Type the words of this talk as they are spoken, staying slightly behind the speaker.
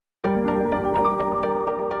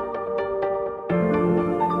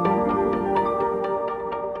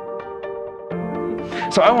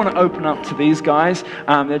So I want to open up to these guys.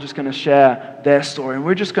 They're just going to share their story, and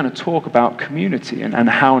we're just going to talk about community and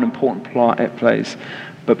how an important part it plays.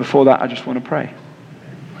 But before that, I just want to pray.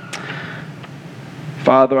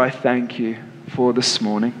 Father, I thank you for this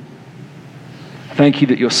morning. Thank you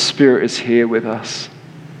that your Spirit is here with us.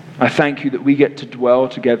 I thank you that we get to dwell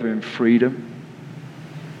together in freedom.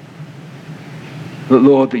 That,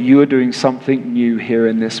 Lord, that you are doing something new here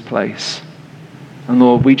in this place. And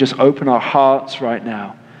Lord, we just open our hearts right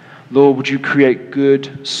now. Lord, would you create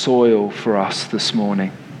good soil for us this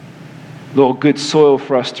morning? Lord, good soil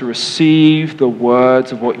for us to receive the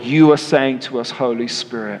words of what you are saying to us, Holy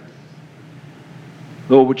Spirit.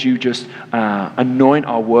 Lord, would you just anoint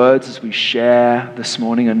our words as we share this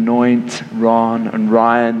morning. Anoint Ron and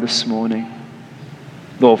Ryan this morning.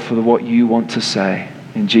 Lord, for what you want to say.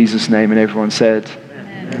 In Jesus' name, and everyone said,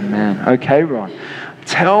 Amen. Amen. Okay, Ron,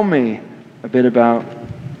 tell me a bit about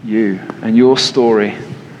you and your story.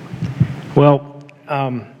 Well,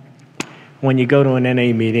 when you go to an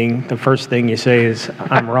NA meeting, the first thing you say is,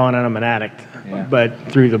 I'm Ron and I'm an addict. Yeah.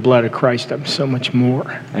 But through the blood of Christ, I'm so much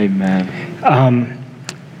more. Amen.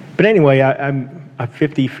 But anyway, I'm a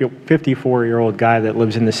 54-year-old guy that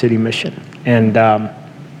lives in the City Mission. And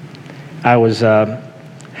I was,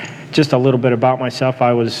 just a little bit about myself,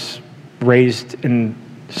 I was raised in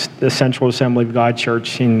the Central Assembly of God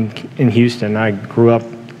Church in Houston. I grew up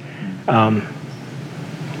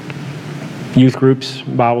youth groups,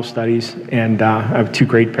 Bible studies, and I have two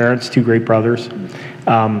great parents, two great brothers.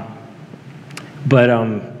 But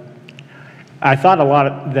I thought a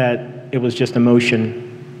lot that it was just emotion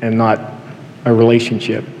and not a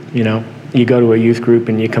relationship. You know, you go to a youth group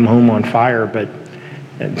and you come home on fire, but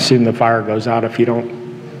soon the fire goes out if you don't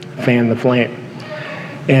fan the flame.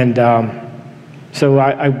 And so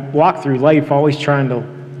I walk through life always trying to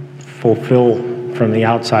fulfill from the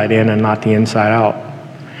outside in and not the inside out.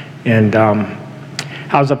 And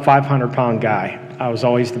I was a 500-pound guy. I was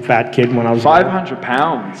always the fat kid when I was 500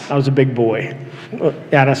 pounds? I was a big boy.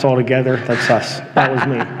 Add us all together, that's us. That was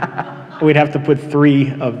me. We'd have to put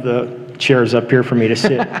 3 of the chairs up here for me to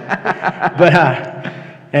sit. But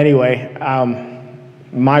anyway,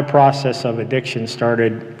 my process of addiction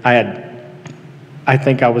started, I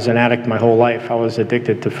think I was an addict my whole life. I was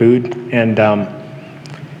addicted to food and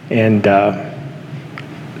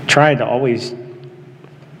tried to always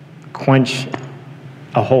quench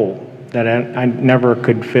a hole that I never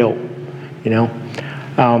could fill, you know.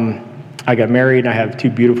 I got married. I have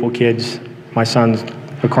 2 beautiful kids. My son's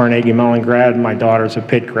a Carnegie Mellon grad. My daughter's a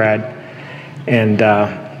Pitt grad. And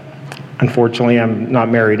unfortunately, I'm not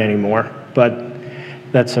married anymore. But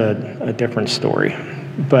that's a different story.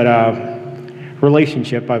 But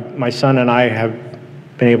relationship, my son and I have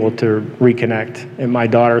been able to reconnect. And my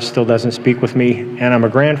daughter still doesn't speak with me. And I'm a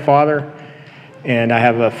grandfather. And I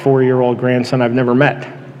have a 4-year-old grandson I've never met.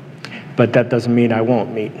 But that doesn't mean I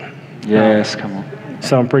won't meet. Yes, come on.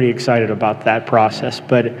 So I'm pretty excited about that process.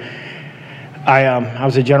 But I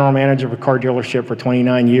was a general manager of a car dealership for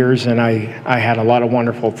 29 years, and I had a lot of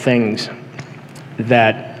wonderful things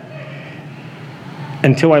that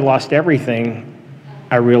until I lost everything,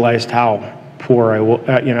 I realized how poor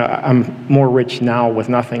I'm more rich now with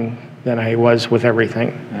nothing than I was with everything.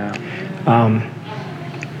 Yeah.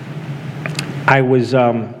 I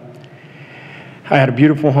had a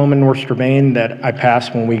beautiful home in North Strabane that I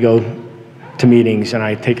pass when we go to meetings, and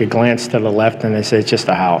I take a glance to the left and I say, it's just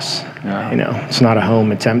a house. Yeah. You know, it's not a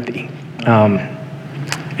home, it's empty. And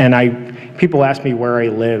people ask me where I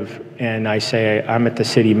live, and I say I'm at the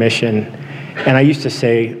City Mission. And I used to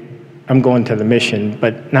say I'm going to the mission,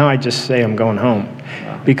 but now I just say I'm going home.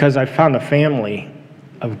 Wow. Because I found a family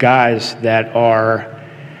of guys that are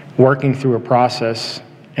working through a process,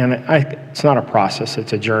 and it's not a process,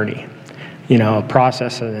 it's a journey. You know, a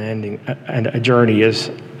process and an ending, and a journey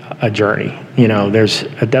is a journey. You know, there's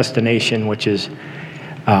a destination which is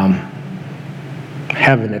heaven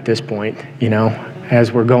at this point, you know,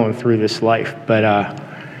 as we're going through this life. But I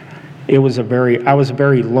was a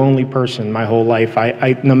very lonely person my whole life.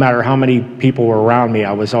 I no matter how many people were around me,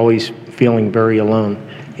 I was always feeling very alone,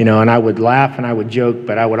 you know, and I would laugh and I would joke,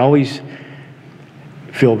 but I would always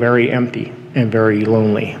feel very empty and very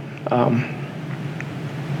lonely.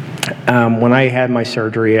 When I had my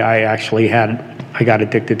surgery, I got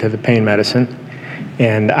addicted to the pain medicine,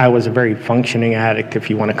 and I was a very functioning addict, if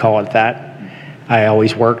you want to call it that. I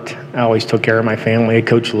always worked. I always took care of my family. I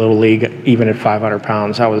coached Little League, even at 500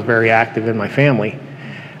 pounds. I was very active in my family.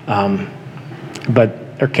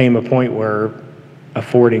 But there came a point where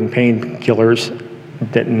affording painkillers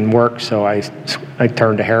didn't work, so I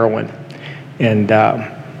turned to heroin. And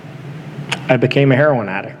I became a heroin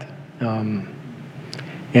addict.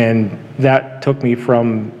 And that took me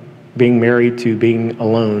from being married to being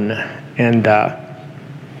alone. And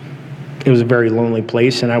it was a very lonely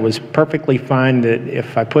place, and I was perfectly fine that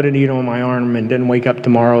if I put a needle in my arm and didn't wake up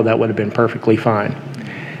tomorrow, that would have been perfectly fine.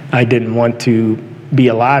 I didn't want to be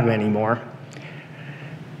alive anymore,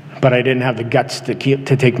 but I didn't have the guts to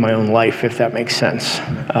take my own life, if that makes sense.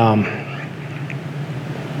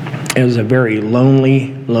 It was a very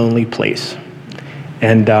lonely place.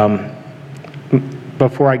 And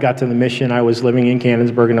before I got to the mission, I was living in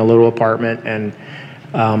Canonsburg in a little apartment, and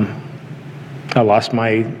I lost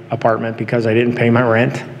my apartment because I didn't pay my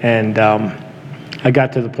rent, and I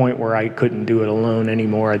got to the point where I couldn't do it alone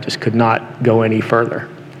anymore. I just could not go any further.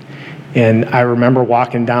 And I remember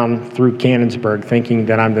walking down through Canonsburg thinking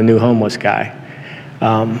that I'm the new homeless guy.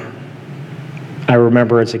 I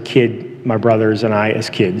remember as a kid, my brothers and I as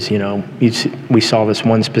kids, we saw this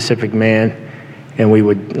one specific man, and we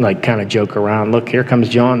would kind of joke around, look, here comes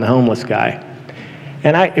John, the homeless guy.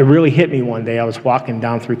 And it really hit me one day. I was walking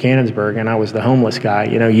down through Canonsburg, and I was the homeless guy,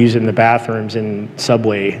 using the bathrooms in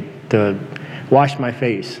Subway to wash my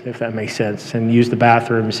face, if that makes sense, and use the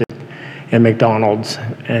bathrooms at McDonald's.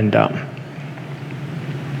 And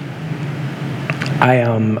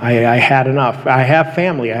I had enough. I have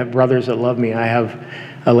family. I have brothers that love me. I have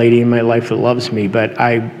a lady in my life that loves me, but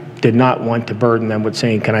I did not want to burden them with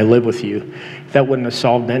saying, can I live with you? That wouldn't have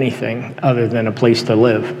solved anything other than a place to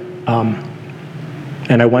live.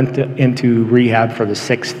 And I went into rehab for the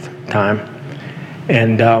 6th time.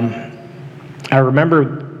 And I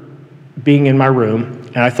remember being in my room,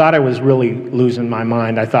 and I thought I was really losing my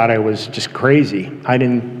mind. I thought I was just crazy. I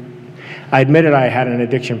admitted I had an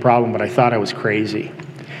addiction problem, but I thought I was crazy.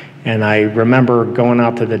 And I remember going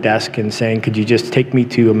out to the desk and saying, could you just take me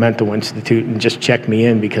to a mental institute and just check me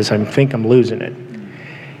in, because I think I'm losing it.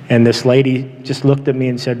 And this lady just looked at me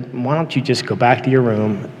and said, why don't you just go back to your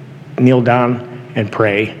room, kneel down, and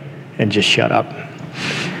pray, and just shut up.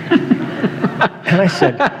 And I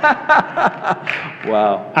said,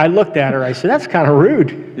 wow. I looked at her, I said, that's kind of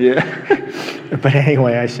rude. Yeah. But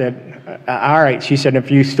anyway, I said, all right. She said,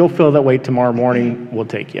 if you still feel that way tomorrow morning, we'll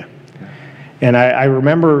take you. And I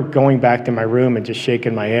remember going back to my room and just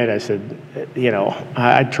shaking my head. I said,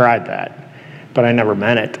 I tried that, but I never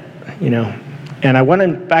meant it, And I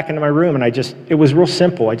went back into my room, and it was real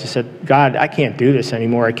simple. I just said, God, I can't do this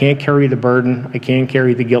anymore. I can't carry the burden. I can't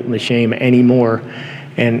carry the guilt and the shame anymore.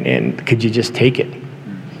 And could you just take it?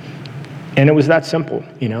 And it was that simple,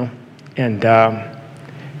 And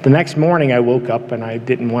the next morning I woke up, and I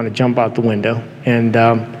didn't want to jump out the window. And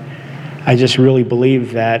I just really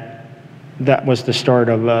believed that was the start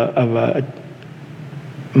of a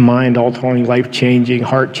mind-altering, life-changing,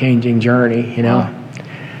 heart-changing journey,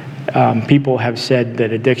 Wow. People have said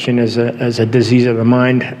that addiction is a disease of the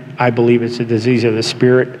mind. I believe it's a disease of the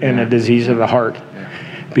spirit and a disease of the heart,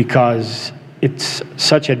 because it's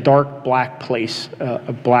such a dark, black place,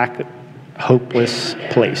 a black, hopeless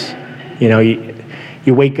place.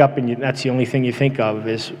 You wake up and that's the only thing you think of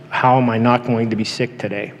is, how am I not going to be sick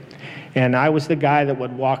today? And I was the guy that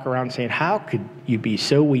would walk around saying, how could you be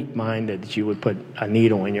so weak-minded that you would put a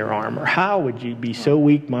needle in your arm? Or how would you be so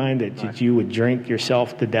weak-minded that you would drink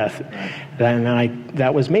yourself to death? And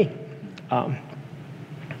that was me.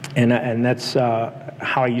 And that's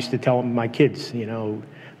how I used to tell my kids,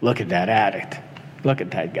 look at that addict. Look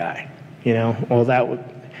at that guy. Well,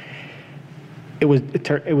 it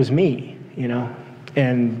was me,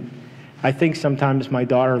 And I think sometimes my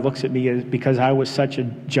daughter looks at me because I was such a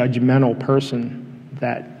judgmental person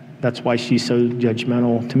that's why she's so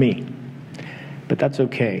judgmental to me. But that's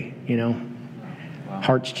okay, Wow.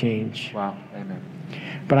 Hearts change. Wow, amen.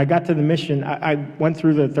 But I got to the mission. I went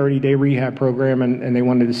through the 30-day rehab program, and they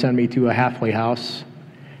wanted to send me to a halfway house,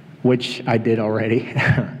 which I did already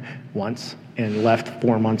once, and left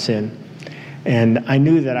 4 months in. And I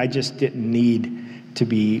knew that I just didn't need to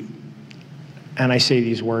be, and I say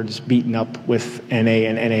these words, beaten up with NA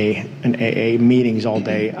and AA meetings all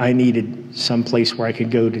day. I needed some place where I could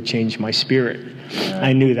go to change my spirit.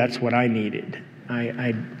 I knew that's what I needed.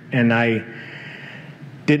 I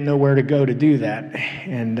didn't know where to go to do that.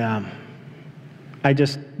 And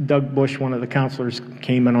Doug Bush, one of the counselors,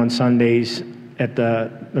 came in on Sundays at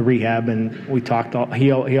the rehab, and we talked.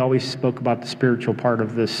 He always spoke about the spiritual part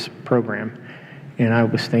of this program. And I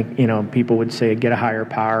was thinking, people would say, get a higher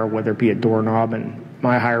power, whether it be a doorknob, and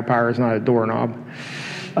my higher power is not a doorknob.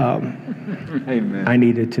 Amen. I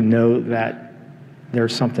needed to know that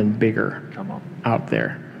there's something bigger out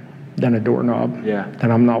there than a doorknob. Yeah.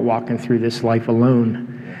 That I'm not walking through this life alone.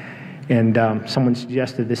 And someone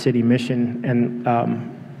suggested the city mission, and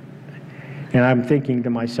And I'm thinking to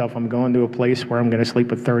myself, I'm going to a place where I'm going to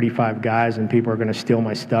sleep with 35 guys and people are going to steal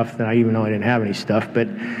my stuff. That I even know I didn't have any stuff, but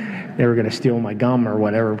they were going to steal my gum or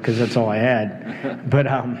whatever because that's all I had. But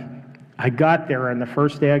I got there, and the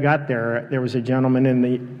first day I got there, there was a gentleman in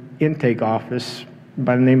the intake office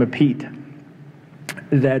by the name of Pete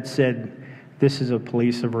that said, "This is a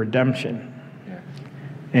place of redemption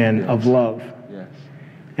and of love." Yes.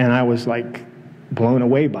 And I was like blown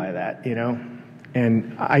away by that, you know.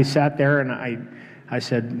 And I sat there and I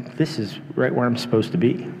said, "This is right where I'm supposed to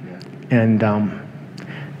be." Yeah. And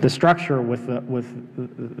the structure with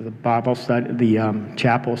the Bible study, the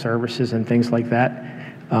chapel services and things like that,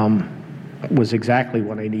 was exactly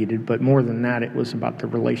what I needed. But more than that, it was about the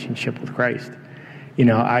relationship with Christ. You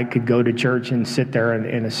know, I could go to church and sit there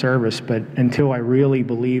in a service, but until I really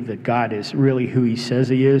believe that God is really who He says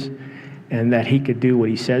He is, and that He could do what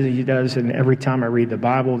He says He does, and every time I read the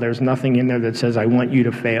Bible, there's nothing in there that says, "I want you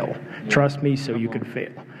to fail. Yeah. Trust me so you can fail.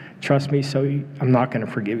 Trust me so I'm not going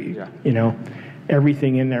to forgive you." Yeah. You know,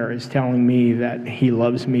 everything in there is telling me that He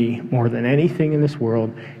loves me more than anything in this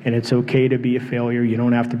world, and it's okay to be a failure. You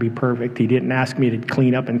don't have to be perfect. He didn't ask me to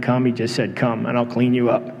clean up and come. He just said, "Come, and I'll clean you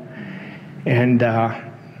up." And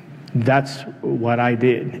that's what I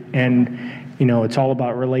did. And, you know, it's all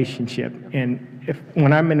about relationship. And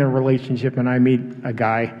when I'm in a relationship and I meet a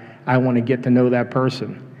guy, I want to get to know that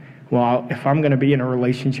person. Well, if I'm going to be in a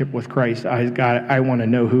relationship with Christ, I want to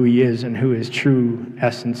know who He is and who His true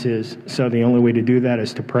essence is. So the only way to do that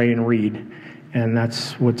is to pray and read. And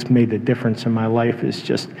that's what's made the difference in my life, is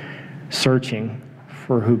just searching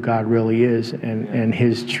for who God really is and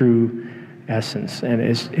His true essence. And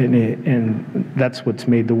that's what's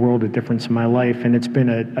made the world a difference in my life. And it's been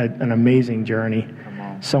an amazing journey.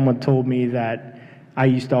 Someone told me that I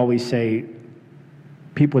used to always say,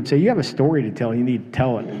 people would say, "You have a story to tell, you need to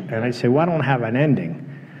tell it." And I'd say, "Well, I don't have an ending.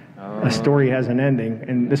 A story has an ending."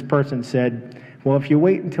 And this person said, "Well, if you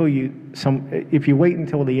wait until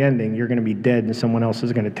the ending, you're going to be dead and someone else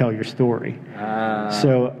is going to tell your story."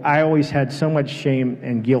 So I always had so much shame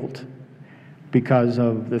and guilt because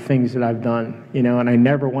of the things that I've done, you know, and I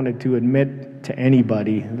never wanted to admit to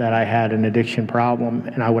anybody that I had an addiction problem,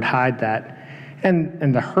 and I would hide that.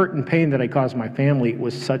 And the hurt and pain that I caused my family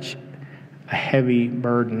was such a heavy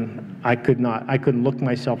burden. I couldn't look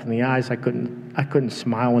myself in the eyes. I couldn't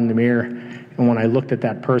smile in the mirror. And when I looked at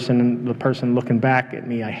that person and the person looking back at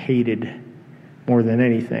me, I hated more than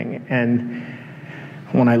anything. And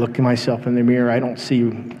when I look at myself in the mirror, I don't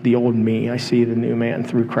see the old me. I see the new man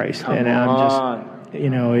through Christ. I'm just, you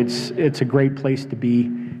know, it's a great place to be.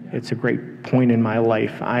 It's a great point in my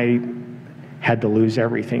life. I had to lose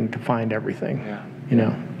everything to find everything, you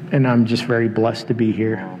know, and I'm just very blessed to be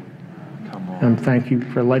here. Come on. And thank you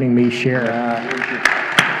for letting me share.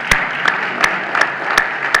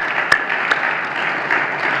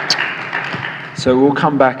 So we'll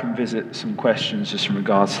come back and visit some questions just in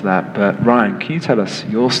regards to that. But Ryan, can you tell us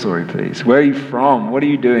your story, please? Where are you from? What are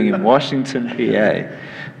you doing in Washington, PA?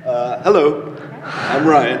 Hello, I'm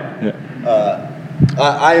Ryan. Yeah.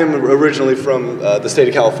 I am originally from the state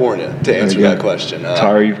of California, to answer that question.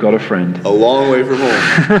 Tara, you've got a friend. A long way from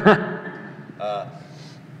home.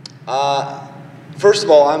 First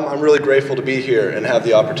of all, I'm really grateful to be here and have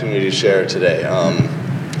the opportunity to share today.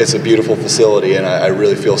 It's a beautiful facility, and I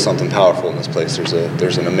really feel something powerful in this place.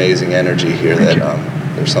 There's an amazing energy here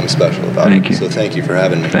there's something special about Thank it. you. So thank you for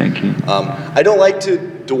having me. Thank you. I don't like to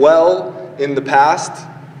dwell in the past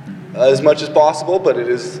as much as possible, but it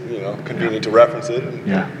is, you know, convenient to reference it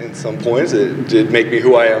in some points. It did make me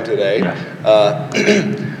who I am today.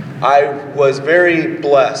 I was very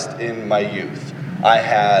blessed in my youth. I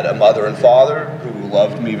had a mother and father who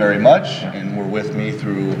loved me very much and were with me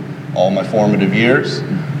through all my formative years.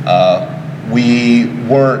 We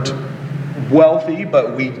weren't wealthy,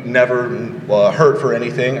 but we never hurt for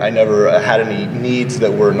anything. I never had any needs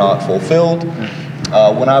that were not fulfilled.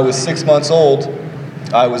 When I was 6 months old,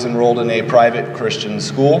 I was enrolled in a private Christian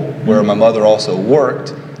school where my mother also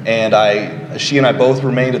worked, and she and I both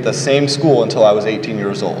remained at the same school until I was 18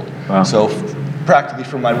 years old. Wow. So practically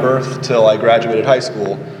from my birth till I graduated high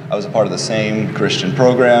school, I was a part of the same Christian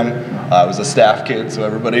program. I was a staff kid, so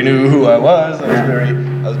everybody knew who I was. I was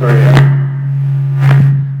very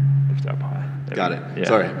Lift up high. Got it. Yeah.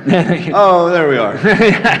 Sorry. Oh, there we are.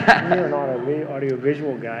 You're an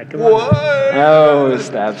audio-visual guy. Come on. What? Oh,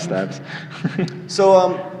 stabs.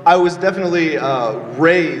 So I was definitely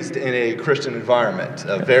raised in a Christian environment.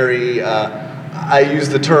 I use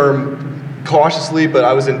the term cautiously, but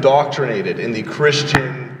I was indoctrinated in the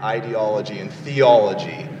Christian ideology and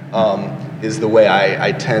theology, is the way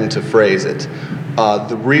I tend to phrase it.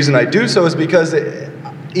 The reason I do so is because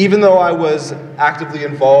even though I was actively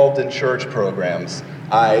involved in church programs,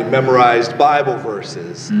 I memorized Bible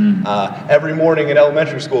verses. Every morning in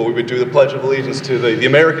elementary school, we would do the Pledge of Allegiance to the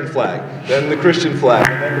American flag, then the Christian flag,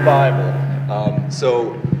 and then the Bible.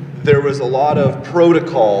 So there was a lot of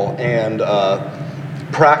protocol and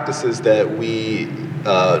practices that we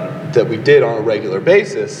did on a regular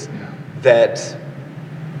basis that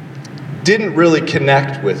didn't really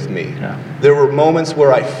connect with me. Yeah. There were moments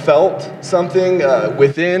where I felt something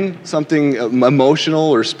within, something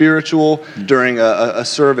emotional or spiritual during a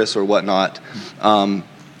service or whatnot,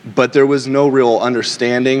 but there was no real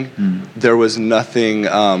understanding. There was nothing,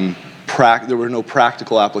 there were no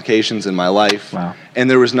practical applications in my life, Wow. and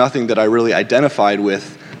there was nothing that I really identified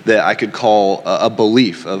with that I could call a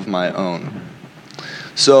belief of my own.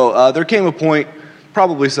 So there came a point,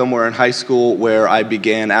 probably somewhere in high school, where I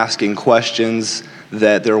began asking questions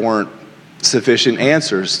that there weren't sufficient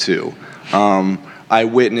answers to. I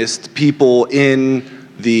witnessed people in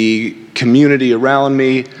the community around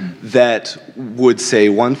me that would say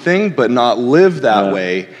one thing but not live that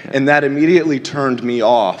way, and that immediately turned me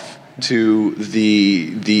off to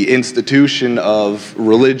the institution of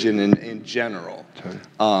religion in general.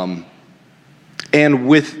 And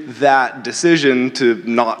with that decision to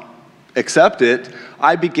not accept it,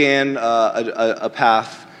 I began a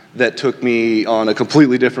path that took me on a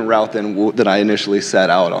completely different route than I initially set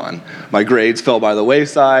out on. My grades fell by the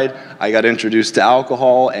wayside. I got introduced to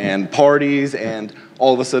alcohol and parties, and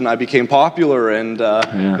all of a sudden I became popular, and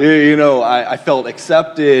I felt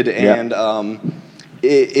accepted, and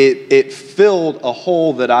it filled a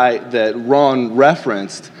hole that Ron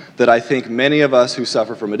referenced, that I think many of us who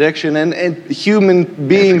suffer from addiction and human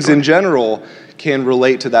beings in general can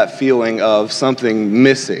relate to, that feeling of something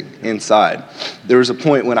missing inside. There was a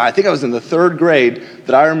point when I think I was in the 3rd grade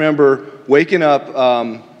that I remember waking up,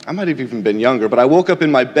 I might have even been younger, but I woke up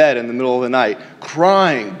in my bed in the middle of the night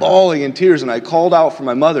crying, bawling in tears, and I called out for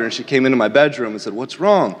my mother, and she came into my bedroom and said, "What's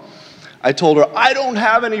wrong?" I told her, "I don't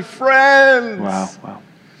have any friends." Wow.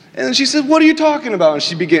 And then she said, "What are you talking about?" And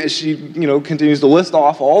she continues to list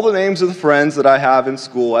off all the names of the friends that I have in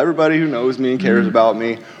school, everybody who knows me and cares about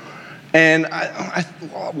me. And I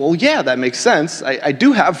thought, well, yeah, that makes sense. I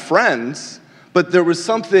do have friends, but there was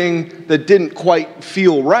something that didn't quite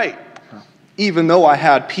feel right. Even though I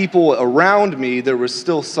had people around me, there was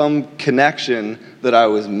still some connection that I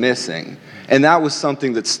was missing. And that was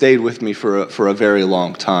something that stayed with me for a very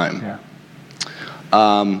long time.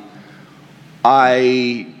 Yeah.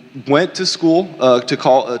 I went to school, to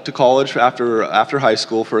college after high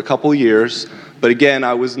school for a couple of years, but again,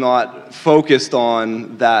 I was not focused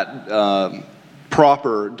on that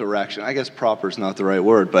proper direction. I guess proper is not the right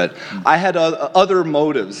word, but I had other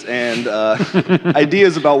motives and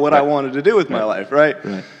ideas about what I wanted to do with my life, right?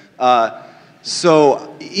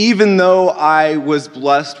 So even though I was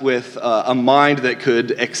blessed with a mind that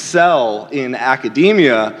could excel in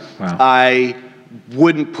academia, I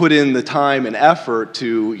wouldn't put in the time and effort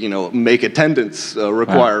to, make attendance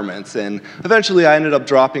requirements. And eventually I ended up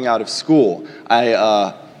dropping out of school.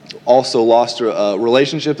 I also lost a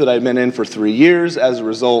relationship that I'd been in for 3 years as a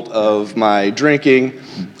result of my drinking,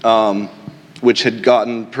 which had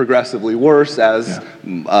gotten progressively worse as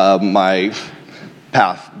my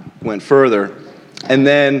path went further. And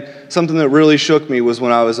then something that really shook me was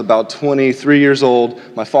when I was about 23 years old,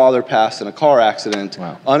 my father passed in a car accident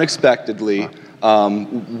unexpectedly.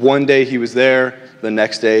 One day he was there, the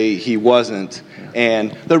next day he wasn't.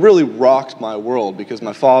 And that really rocked my world, because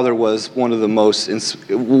my father was one of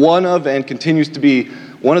and continues to be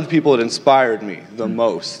one of the people that inspired me the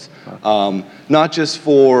most. Not just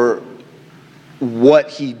for what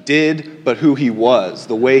he did, but who he was,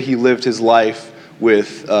 the way he lived his life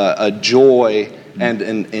with a joy and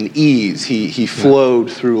an ease. He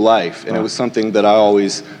flowed through life, and it was something that I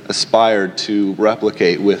always aspired to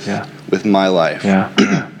replicate with my life.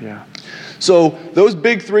 So those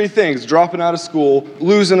big 3 things: dropping out of school,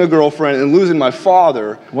 losing a girlfriend, and losing my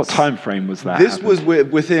father. What time frame was that? This was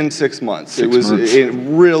within 6 months. It was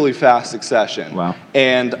in really fast succession. Wow.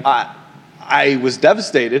 And I was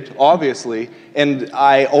devastated, obviously, and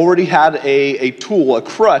I already had a tool, a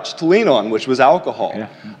crutch to lean on, which was alcohol.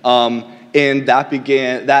 And that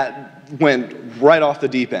went right off the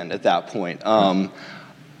deep end at that point.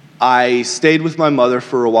 I stayed with my mother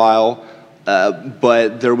for a while,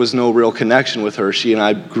 but there was no real connection with her. She and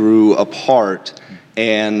I grew apart,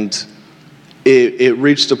 and it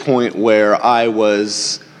reached a point where I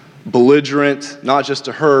was belligerent, not just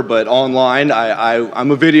to her, but online.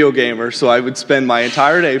 I'm a video gamer, so I would spend my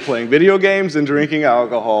entire day playing video games and drinking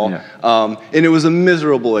alcohol, and it was a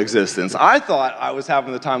miserable existence. I thought I was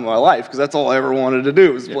having the time of my life, because that's all I ever wanted to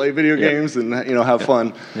do, was play video games and have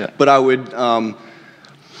fun. But I would,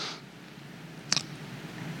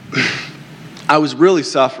 I was really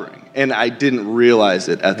suffering, and I didn't realize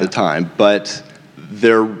it at the time, but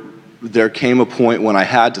there came a point when I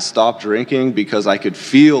had to stop drinking because I could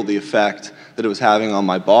feel the effect that it was having on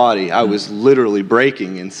my body. I was literally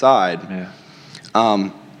breaking inside.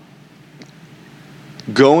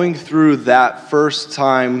 Going through that first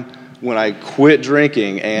time when I quit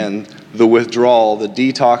drinking and the withdrawal, the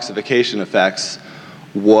detoxification effects,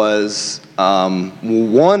 was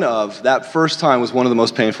that first time was one of the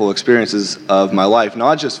most painful experiences of my life,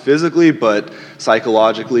 not just physically, but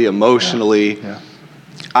psychologically, emotionally.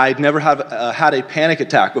 I'd never had a panic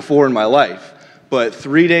attack before in my life, but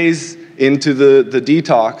 3 days into the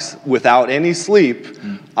detox, without any sleep,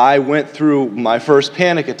 I went through my first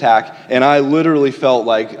panic attack, and I literally felt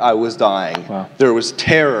like I was dying. There was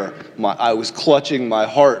terror. I was clutching my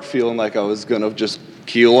heart, feeling like I was going to just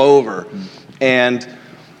keel over. And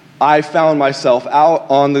I found myself out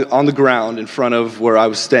on the ground in front of where I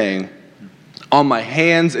was staying, on my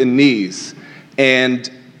hands and knees, and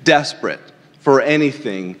desperate for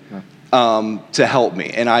anything to help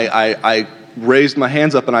me. And I raised my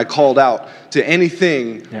hands up and I called out to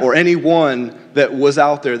anything or anyone that was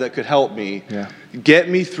out there that could help me. Get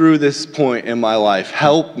me through this point in my life.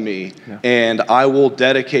 Help me, and I will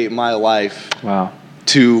dedicate my life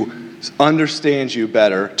to understand you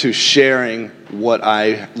better, to sharing what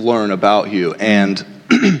I learn about you. And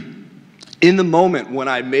in the moment when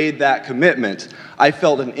I made that commitment, I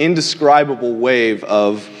felt an indescribable wave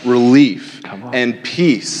of relief and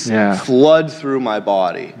peace flood through my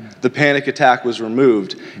body. The panic attack was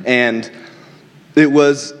removed, and it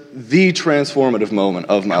was the transformative moment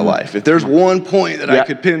of my life. If there's one point that I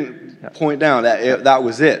could point down, that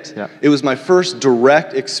was it. It was my first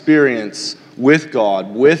direct experience with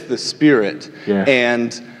God, with the Spirit,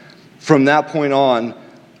 and from that point on,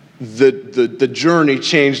 the journey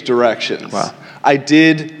changed directions. I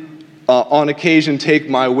did, on occasion, take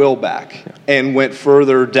my will back and went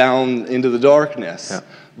further down into the darkness.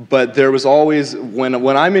 But there was always, when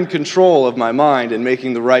I'm in control of my mind and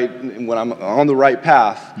when I'm on the right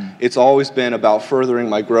path, it's always been about furthering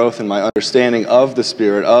my growth and my understanding of the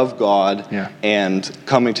Spirit, of God, and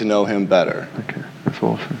coming to know Him better. Okay, that's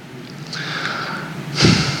awesome.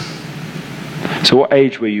 So what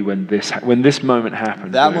age were you when this moment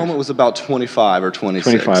happened? That moment was about 25 or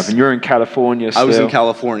 26. 25, and you're in California still? I was in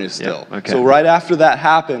California still. So right after that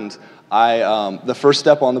happened, the first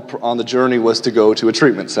step on the journey was to go to a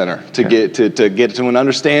treatment center to get to an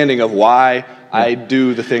understanding of why I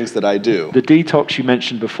do the things that I do. The detox you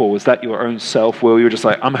mentioned before, was that your own self-will? You were just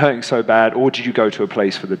like, I'm hurting so bad, or did you go to a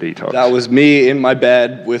place for the detox? That was me in my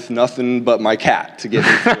bed with nothing but my cat to get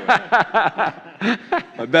me through it.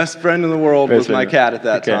 My best friend in the world was my cat at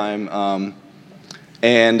that time.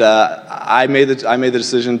 And I made the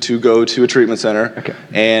decision to go to a treatment center,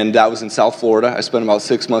 and that was in South Florida. I spent about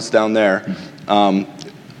 6 months down there.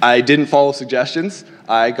 I didn't follow suggestions.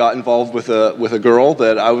 I got involved with a girl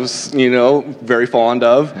that I was, very fond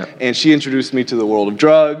of, and she introduced me to the world of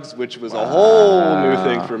drugs, which was a whole new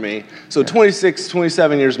thing for me. So 26,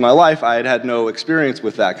 27 years of my life, I had no experience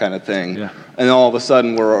with that kind of thing. And all of a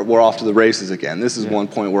sudden, we're off to the races again. This is one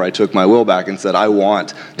point where I took my will back and said, I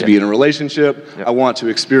want to be in a relationship. I want to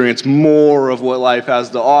experience more of what life has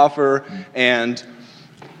to offer. And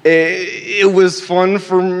it was fun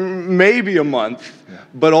for maybe a month.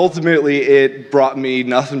 But ultimately, it brought me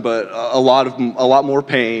nothing but a lot more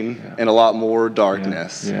pain and a lot more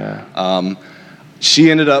darkness.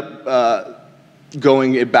 She ended up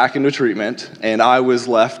going back into treatment, and I was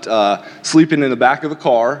left sleeping in the back of a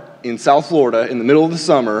car in South Florida in the middle of the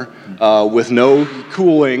summer with no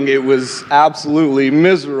cooling. It was absolutely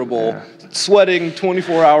miserable, sweating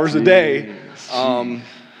 24 hours a day,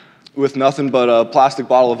 with nothing but a plastic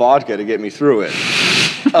bottle of vodka to get me through it.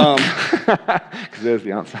 Because there's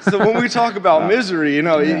the answer. So when we talk about misery,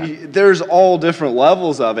 there's all different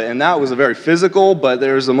levels of it, and that was a very physical, but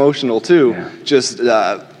there's emotional too. Just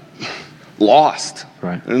lost.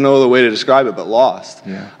 I don't know the way to describe it, but lost.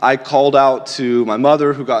 I called out to my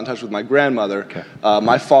mother, who got in touch with my grandmother.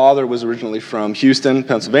 My father was originally from Houston,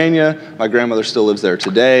 Pennsylvania. My grandmother still lives there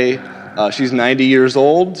today. She's 90 years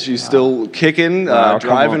old. She's still kicking,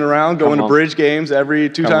 driving around, going to bridge games every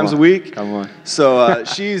two times a week. So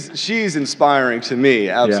she's inspiring to me,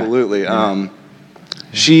 absolutely.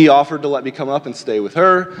 She offered to let me come up and stay with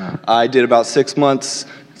her. I did about 6 months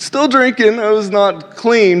still drinking. I was not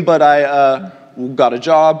clean, but I got a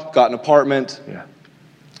job, got an apartment. Yeah.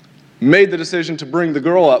 Made the decision to bring the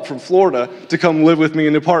girl up from Florida to come live with me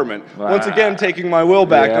in the apartment. Wow. Once again, taking my will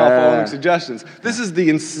back, not Yeah. following suggestions. This is the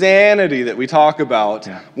insanity that we talk about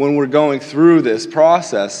Yeah. when we're going through this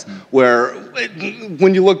process, where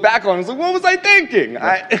when you look back on it, it's like, what was I thinking?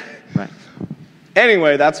 Right.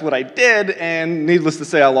 Anyway, that's what I did, and needless to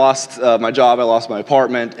say, I lost my job, I lost my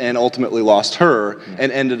apartment, and ultimately lost her,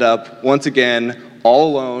 and ended up, once again,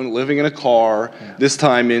 all alone, living in a car, this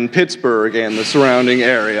time in Pittsburgh and the surrounding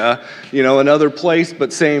area. You know, another place,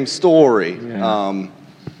 but same story. Yeah.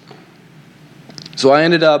 So I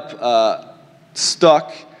ended up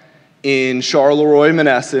stuck in Charleroi,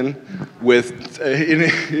 Monessen, with...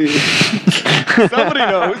 somebody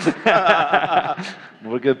knows.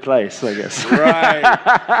 What a good place, I guess. Right.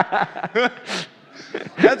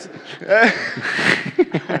 That's...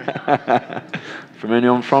 From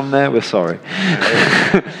anyone from there, we're sorry.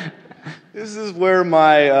 This is where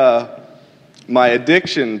my my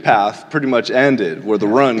addiction path pretty much ended, where the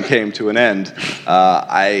run came to an end.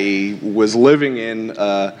 I was living in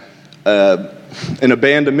an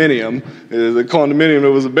abandonminium. The condominium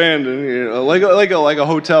that was abandoned, you know, like a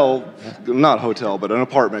hotel, not hotel, but an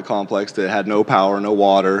apartment complex that had no power, no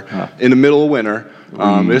water, in the middle of winter.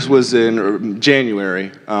 This was in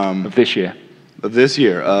January. Of this year. Of this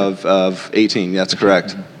year, of 18, that's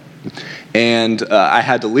correct. And I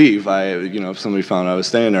had to leave. If somebody found I was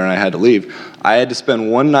staying there and I had to leave, I had to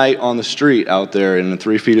spend one night on the street out there in the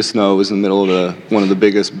 3 feet of snow. It was in the middle of one of the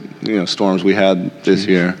biggest, storms we had this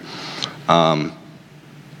year. I'd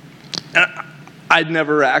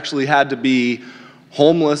never actually had to be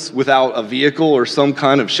homeless without a vehicle or some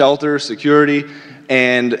kind of shelter, security.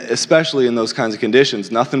 And especially in those kinds of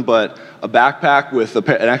conditions, nothing but a backpack with an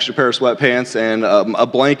extra pair of sweatpants and a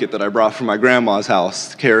blanket that I brought from my grandma's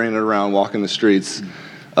house, carrying it around, walking the streets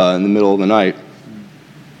in the middle of the night.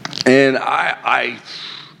 And I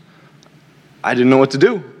didn't know what to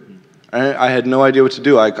do. I had no idea what to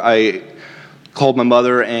do. I called my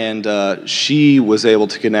mother, and she was able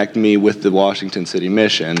to connect me with the Washington City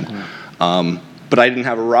Mission. But I didn't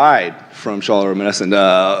have a ride from Charleroi, Monessen.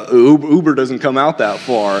 Uber doesn't come out that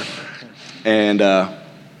far. And I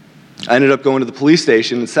ended up going to the police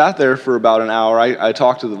station and sat there for about an hour. I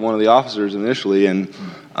talked to one of the officers initially, and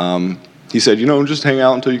he said, just hang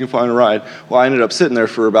out until you can find a ride. Well, I ended up sitting there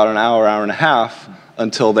for about an hour, hour and a half,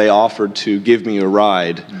 until they offered to give me a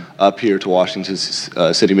ride up here to Washington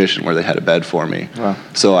City Mission, where they had a bed for me. Wow.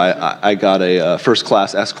 So I got a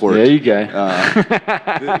first-class escort. There you go.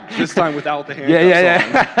 This time without the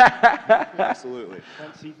handcuffs on. Absolutely.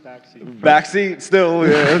 Front seat, back seat. Back seat still,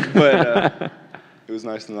 yeah, but it was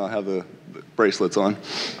nice to not have the bracelets on.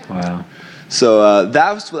 Wow. So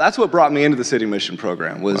that's what brought me into the City Mission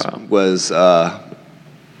program, was a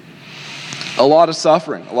lot of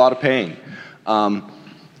suffering, a lot of pain.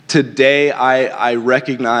 Today, I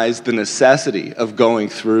recognize the necessity of going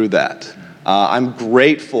through that. I'm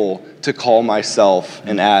grateful to call myself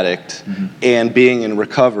an addict and being in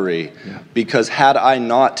recovery, because had I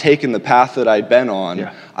not taken the path that I'd been on,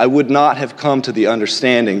 I would not have come to the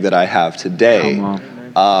understanding that I have today.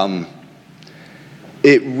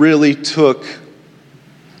 It really took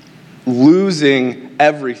losing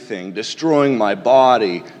everything, destroying my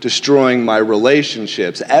body, destroying my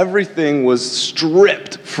relationships. Everything was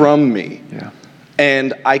stripped from me. Yeah.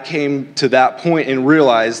 And I came to that point and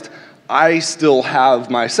realized I still have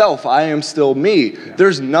myself. I am still me. Yeah.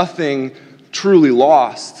 There's nothing truly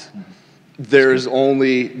lost. There's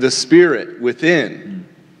only the spirit within.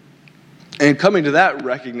 And coming to that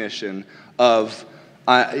recognition of,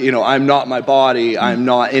 I'm not my body. I'm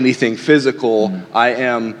not anything physical. I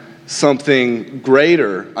am something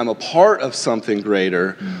greater, I'm a part of something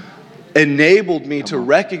greater, enabled me to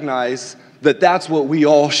recognize that that's what we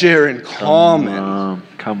all share in common.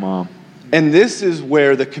 Come on. And this is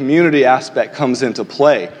where the community aspect comes into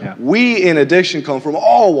play. Yeah. We in addiction come from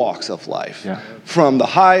all walks of life, from the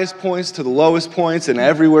highest points to the lowest points and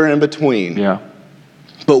everywhere in between. Yeah.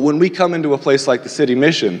 But when we come into a place like the City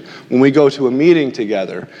Mission, when we go to a meeting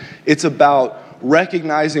together, it's about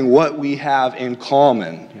recognizing what we have in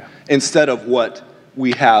common instead of what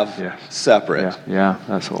we have separate. Yeah,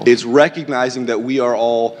 that's all. It's recognizing that we are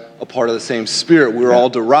all a part of the same spirit. We're all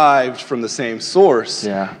derived from the same source.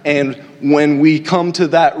 Yeah. And when we come to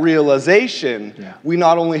that realization, we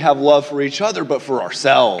not only have love for each other, but for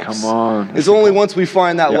ourselves. Come on. It's only once we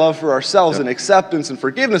find that love for ourselves and acceptance and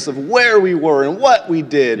forgiveness of where we were and what we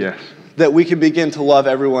did that we can begin to love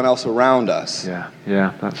everyone else around us. Yeah,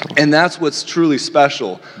 that's all. And that's what's truly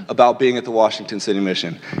special about being at the Washington City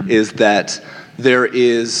Mission, is that there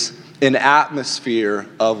is an atmosphere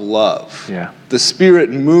of love. Yeah. The Spirit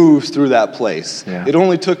moves through that place. Yeah. It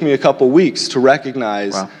only took me a couple weeks to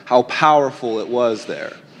recognize Wow. how powerful it was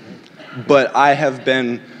there. But I have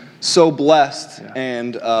been so blessed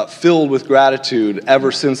and filled with gratitude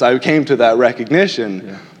ever since I came to that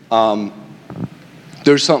recognition.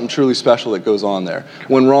 There's something truly special that goes on there.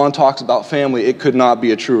 When Ron talks about family, it could not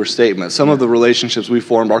be a truer statement. Some of the relationships we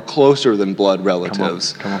formed are closer than blood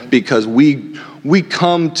relatives. Come on. Because we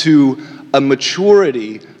come to a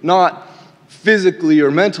maturity, not physically or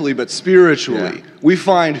mentally, but spiritually. Yeah. We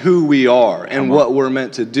find who we are and what we're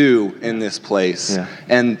meant to do in this place. Yeah.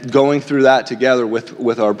 And going through that together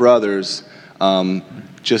with our brothers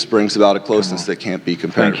just brings about a closeness that can't be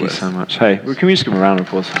compared Thank with. you so much. Hey, can we just give him a round of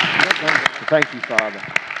applause? Thank you, Father.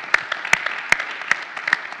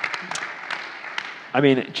 I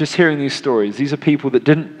mean, just hearing these stories, these are people that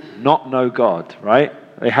didn't not know God, right?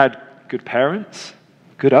 They had good parents,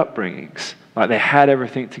 good upbringings. Like they had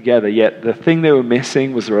everything together, yet the thing they were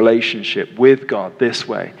missing was a relationship with God this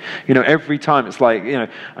way. You know, every time it's like, you know,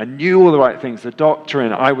 I knew all the right things, the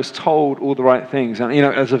doctrine, I was told all the right things. And, you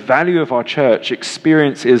know, as a value of our church,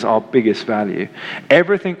 experience is our biggest value.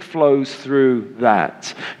 Everything flows through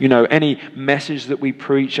that. You know, any message that we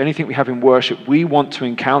preach, anything we have in worship, we want to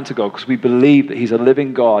encounter God because we believe that He's a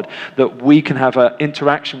living God, that we can have an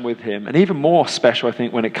interaction with Him. And even more special, I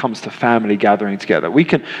think, when it comes to family gathering together. We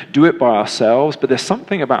can do it by ourselves, but there's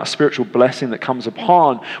something about a spiritual blessing that comes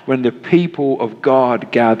upon when the people of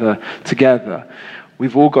God gather together.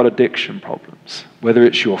 We've all got addiction problems, whether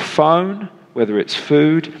it's your phone, whether it's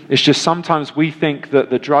food. It's just sometimes we think that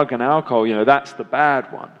the drug and alcohol, you know, that's the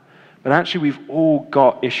bad one. But actually, we've all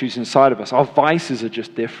got issues inside of us. Our vices are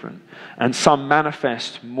just different. And some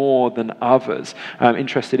manifest more than others. I'm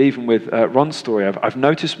interested even with Ron's story. I've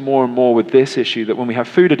noticed more and more with this issue that when we have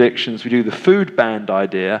food addictions, we do the food band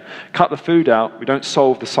idea, cut the food out, we don't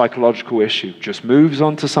solve the psychological issue, just moves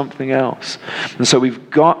on to something else. And so we've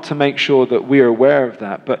got to make sure that we are aware of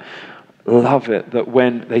that. But love it that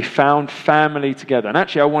when they found family together, and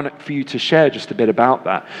actually I want for you to share just a bit about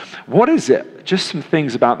that. What is it? Just some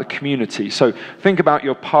things about the community. So think about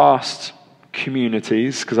your past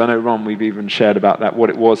communities, because I know, Ron, we've even shared about that,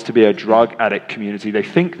 what it was to be a drug addict community. They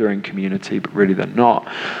think they're in community, but really they're not.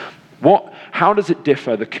 How does it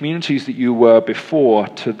differ, the communities that you were before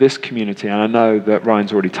to this community? And I know that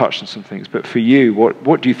Ryan's already touched on some things, but for you,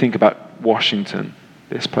 what do you think about Washington,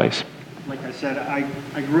 this place? Like I said,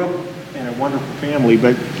 I grew up in a wonderful family,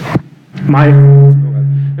 but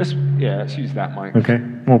Let's use that mic. Okay.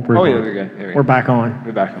 Well, there we go. Here we we're go. back on.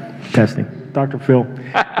 We're back on. Testing. Dr. Phil.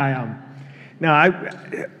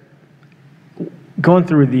 Going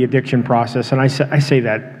through the addiction process, and I say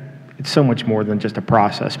that it's so much more than just a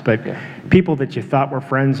process, but people that you thought were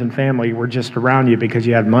friends and family were just around you because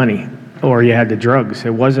you had money or you had the drugs.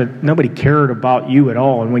 Nobody cared about you at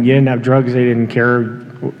all. And when you didn't have drugs, they didn't care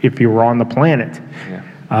if you were on the planet.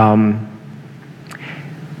 Yeah.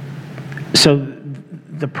 So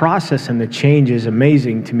the process and the change is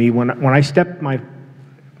amazing to me. When I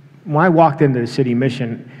walked into the city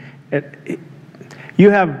mission, you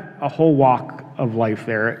have a whole walk of life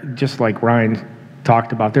there, just like Ryan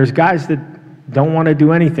talked about. There's guys that don't want to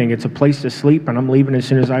do anything. It's a place to sleep, and I'm leaving as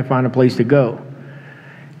soon as I find a place to go.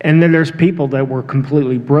 And then there's people that were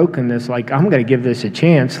completely broken. That's like, I'm going to give this a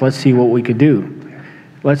chance. Let's see what we could do.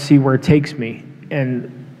 Let's see where it takes me.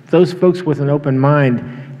 And those folks with an open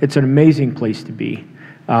mind, it's an amazing place to be.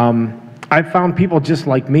 I found people just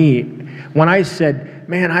like me. When I said,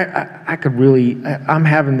 man, I could really, I'm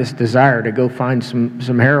having this desire to go find some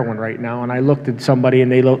heroin right now, and I looked at somebody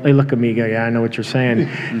and they look at me and go, yeah, I know what you're saying.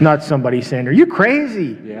 Not somebody saying, are you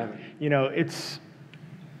crazy? Yeah. You know, it's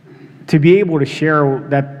to be able to share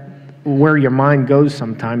that where your mind goes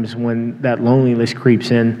sometimes when that loneliness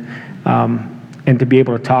creeps in, and to be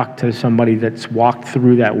able to talk to somebody that's walked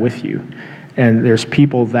through that with you. And there's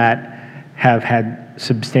people that have had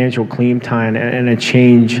substantial clean time and a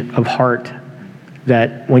change of heart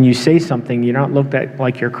that when you say something, you're not looked at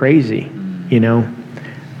like you're crazy, you know.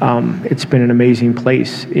 It's been an amazing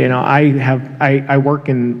place. You know, I work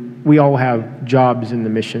in, we all have jobs in the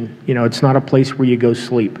mission. You know, it's not a place where you go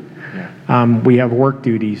sleep. Yeah. We have work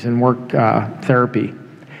duties and work therapy.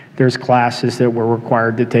 There's classes that we're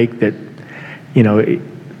required to take that, you know,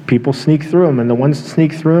 people sneak through them, and the ones that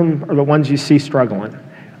sneak through them are the ones you see struggling.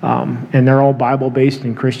 And they're all Bible-based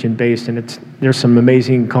and Christian-based, and there's some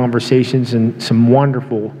amazing conversations and some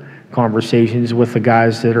wonderful conversations with the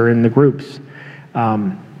guys that are in the groups.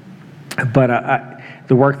 But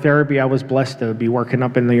the work therapy, I was blessed to be working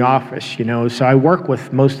up in the office, you know, so I work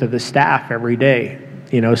with most of the staff every day,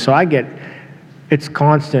 you know, so I get it's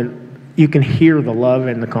constant. You can hear the love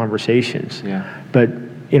in the conversations. Yeah. But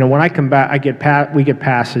when I come back, we get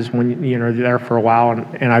passes when you're there for a while,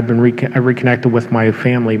 and I've been I reconnected with my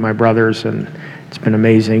family, my brothers, and it's been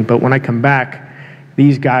amazing. But when I come back,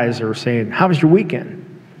 these guys are saying, "How was your weekend?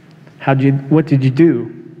 What did you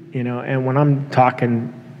do?" And when I'm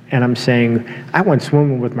talking and I'm saying, "I went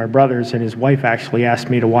swimming with my brothers, and his wife actually asked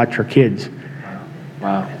me to watch her kids."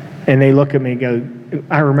 Wow. And they look at me and go,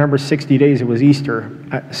 I remember 60 days, it was Easter.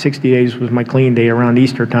 60 days was my clean day around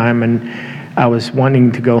Easter time, and I was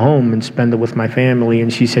wanting to go home and spend it with my family,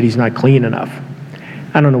 and she said, "He's not clean enough."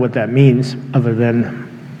 I don't know what that means, other than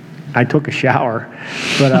I took a shower,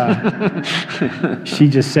 but she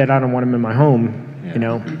just said, "I don't want him in my home,"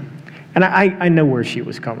 And I know where she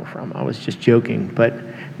was coming from. I was just joking, but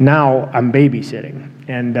now I'm babysitting,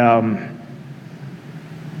 and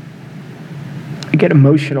I get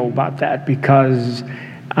emotional about that because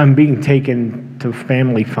I'm being taken to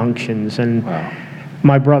family functions, and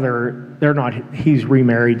my brother, he's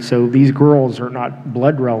remarried, so these girls are not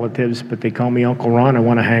blood relatives, but they call me Uncle Ron and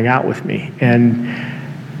want to hang out with me. And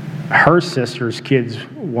her sister's kids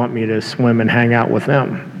want me to swim and hang out with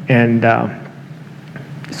them. And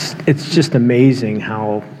it's just amazing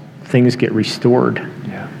how things get restored,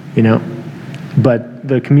 But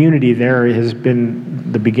the community there has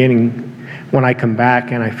been the beginning. When I come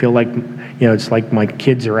back and I feel like, it's like my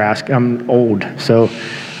kids are asking, I'm old, so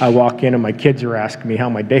I walk in and my kids are asking me how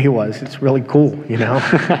my day was. It's really cool,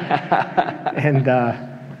 And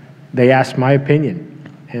they ask my opinion.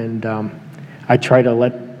 And I try to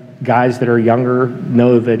let guys that are younger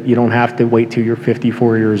know that you don't have to wait till you're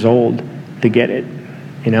 54 years old to get it,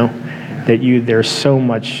 that there's so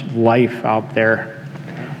much life out there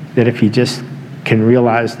that if you just can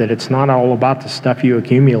realize that it's not all about the stuff you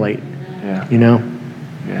accumulate.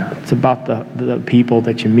 It's about the people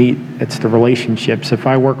that you meet. It's the relationships. If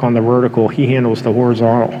I work on the vertical, he handles the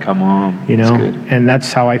horizontal. Come on. That's good. And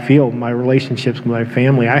that's how I feel. My relationships with my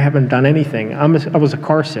family. I haven't done anything. I was a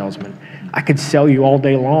car salesman. I could sell you all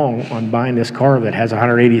day long on buying this car that has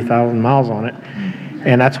 180,000 miles on it.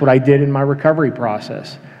 And that's what I did in my recovery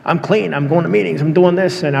process. I'm clean. I'm going to meetings. I'm doing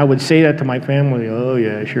this. And I would say that to my family. "Oh,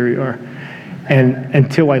 yeah, sure you are." And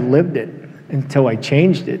until I lived it, until I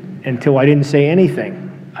changed it, until I didn't say anything.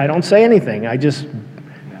 I don't say anything.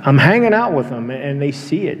 I'm hanging out with them, and they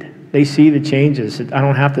see it. They see the changes. I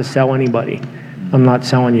don't have to sell anybody. I'm not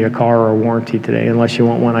selling you a car or a warranty today. Unless you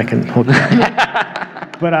want one, I can hook you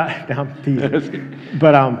up. But I'm teasing.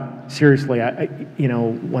 But seriously,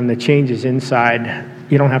 when the change is inside,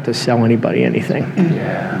 you don't have to sell anybody anything.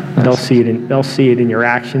 They'll see it in your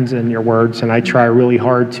actions and your words. And I try really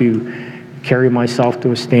hard to carry myself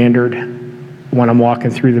to a standard when I'm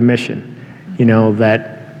walking through the mission.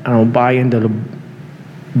 That I don't buy into the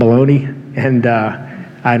baloney, and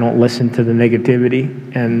I don't listen to the negativity.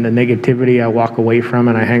 And the negativity I walk away from,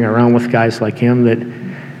 and I hang around with guys like him that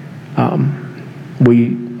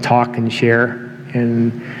we talk and share.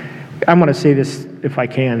 And I'm going to say this if I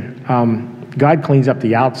can. God cleans up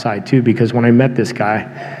the outside too, because when I met this guy,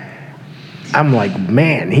 I'm like,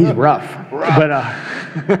 man, he's rough. But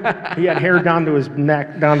he had hair down to his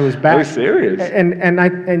neck, down to his back. Oh, serious?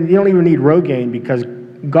 And you don't even need Rogaine, because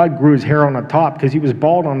God grew his hair on the top, because he was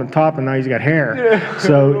bald on the top and now he's got hair. Yeah.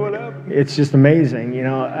 So it's just amazing,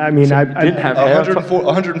 I mean, I didn't have hair.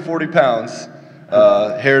 140 pounds,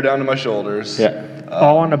 hair down to my shoulders. Yeah.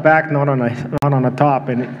 All on the back, not on the top.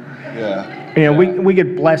 And we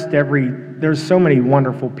get blessed there's so many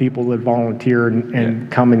wonderful people that volunteer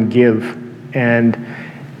and come and give. And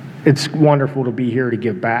it's wonderful to be here to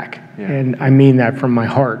give back. Yeah. And I mean that from my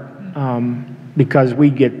heart. Because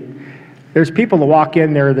there's people that walk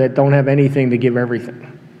in there that don't have anything to give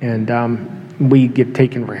everything. And we get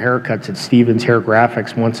taken for haircuts at Stevens Hair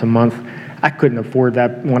Graphics once a month. I couldn't afford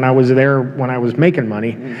that when I was there, when I was making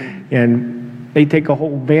money. Mm-hmm. And they take a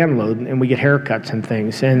whole van load, and we get haircuts and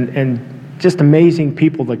things. And just amazing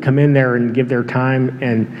people that come in there and give their time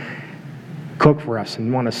and cook for us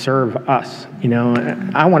and want to serve us.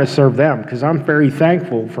 I want to serve them, because I'm very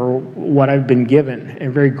thankful for what I've been given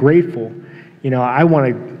and very grateful. I want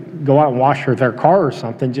to go out and wash their car or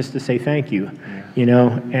something just to say thank you.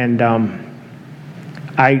 And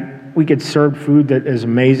we get served food that is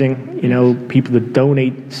amazing. People that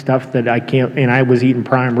donate stuff that I can't. And I was eating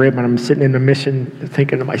prime rib, and I'm sitting in the mission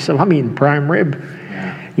thinking to myself, I'm eating prime rib.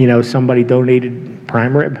 Yeah. Somebody donated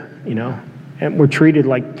prime rib. And we're treated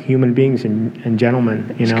like human beings and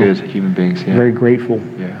gentlemen. It's good, human beings. Yeah. Very grateful.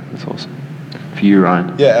 Yeah, that's awesome. For you,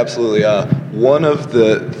 Ryan. Yeah, absolutely. One of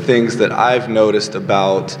the things that I've noticed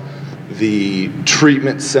about the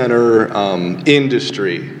treatment center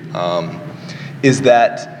industry is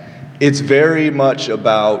that it's very much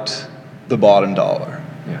about the bottom dollar.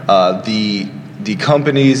 Yeah. The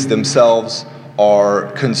companies themselves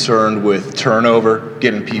are concerned with turnover,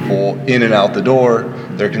 getting people in and out the door.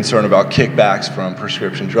 They're concerned about kickbacks from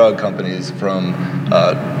prescription drug companies, from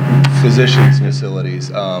physicians'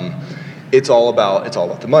 facilities. It's all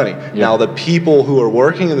about the money. Yeah. Now, the people who are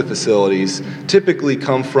working in the facilities typically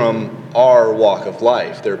come from our walk of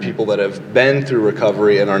life. They're people that have been through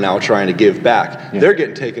recovery and are now trying to give back. Yeah. They're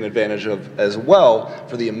getting taken advantage of as well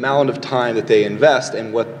for the amount of time that they invest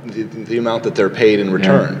and what the amount that they're paid in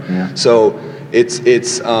return. Yeah. So it's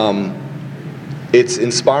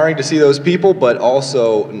inspiring to see those people, but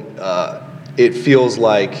also it feels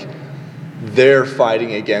like they're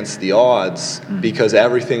fighting against the odds because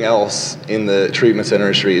everything else in the treatment center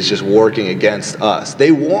industry is just working against us.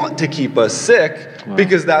 They want to keep us sick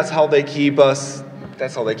because that's how they keep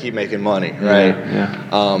making money, right?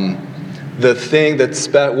 Yeah. The thing that's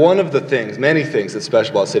one of the things, many things that's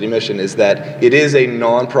special about City Mission is that it is a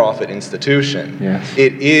nonprofit institution. Yes.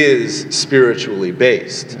 It is spiritually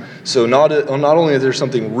based. Yeah. So not only is there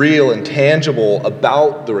something real and tangible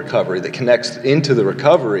about the recovery that connects into the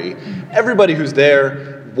recovery, everybody who's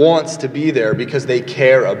there wants to be there because they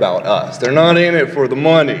care about us. They're not in it for the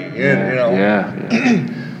money, you know.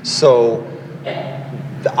 Yeah. So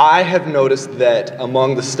I have noticed that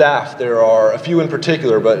among the staff, there are a few in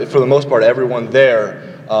particular, but for the most part, everyone there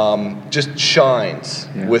just shines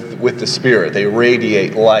with the Spirit. They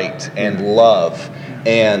radiate light and love,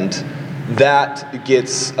 and that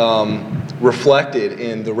gets reflected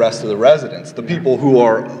in the rest of the residents, the people who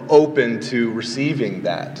are open to receiving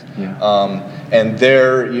that. And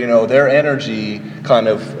their energy kind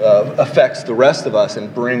of affects the rest of us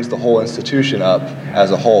and brings the whole institution up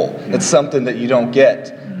as a whole. It's something that you don't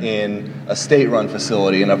get in a state-run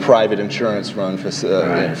facility, in a private insurance-run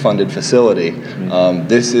funded facility.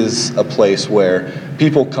 This is a place where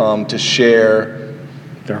people come to share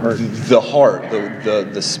the heart,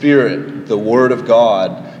 the Spirit, the Word of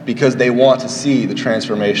God, because they want to see the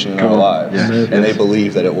transformation in our lives, and they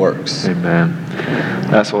believe that it works. Amen.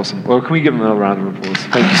 That's awesome. Well, can we give them another round of applause?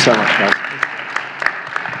 Thank you so much, guys.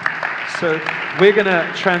 So we're going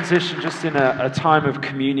to transition just in a time of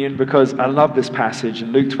communion, because I love this passage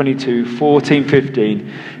in Luke 22, 14,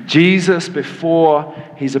 15. Jesus, before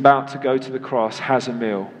he's about to go to the cross, has a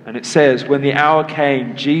meal. And it says, when the hour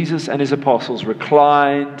came, Jesus and his apostles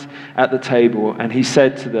reclined at the table, and he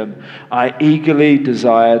said to them, I eagerly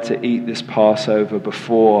desire to eat this Passover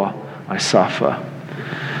before I suffer.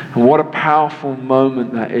 And what a powerful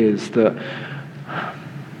moment that is, that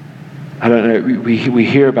I don't know, we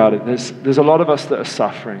hear about it. There's a lot of us that are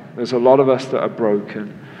suffering. There's a lot of us that are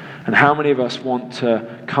broken. And how many of us want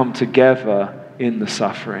to come together in the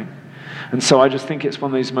suffering? And so I just think it's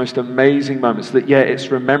one of these most amazing moments that,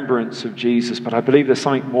 it's remembrance of Jesus, but I believe there's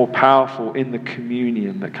something more powerful in the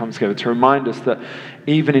communion that comes together to remind us that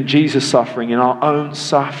even in Jesus' suffering, in our own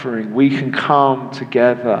suffering, we can come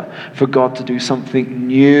together for God to do something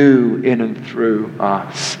new in and through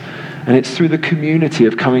us. And it's through the community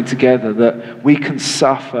of coming together that we can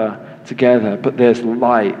suffer together, but there's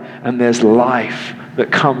light and there's life that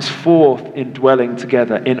comes forth in dwelling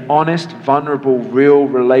together in honest, vulnerable, real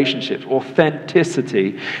relationships.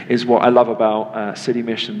 Authenticity is what I love about City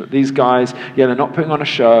Mission. That these guys, they're not putting on a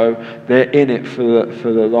show; they're in it for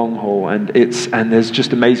the long haul, and there's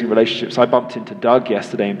just amazing relationships. I bumped into Doug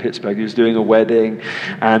yesterday in Pittsburgh. He was doing a wedding,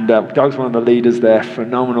 and Doug's one of the leaders there.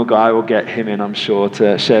 Phenomenal guy. We'll get him in, I'm sure,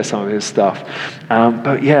 to share some of his stuff.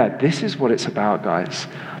 But this is what it's about, guys.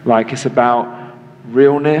 Like, it's about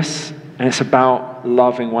realness. And it's about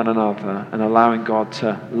loving one another and allowing God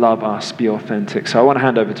to love us, be authentic. So I want to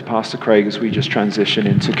hand over to Pastor Craig as we just transition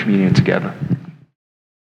into communion together.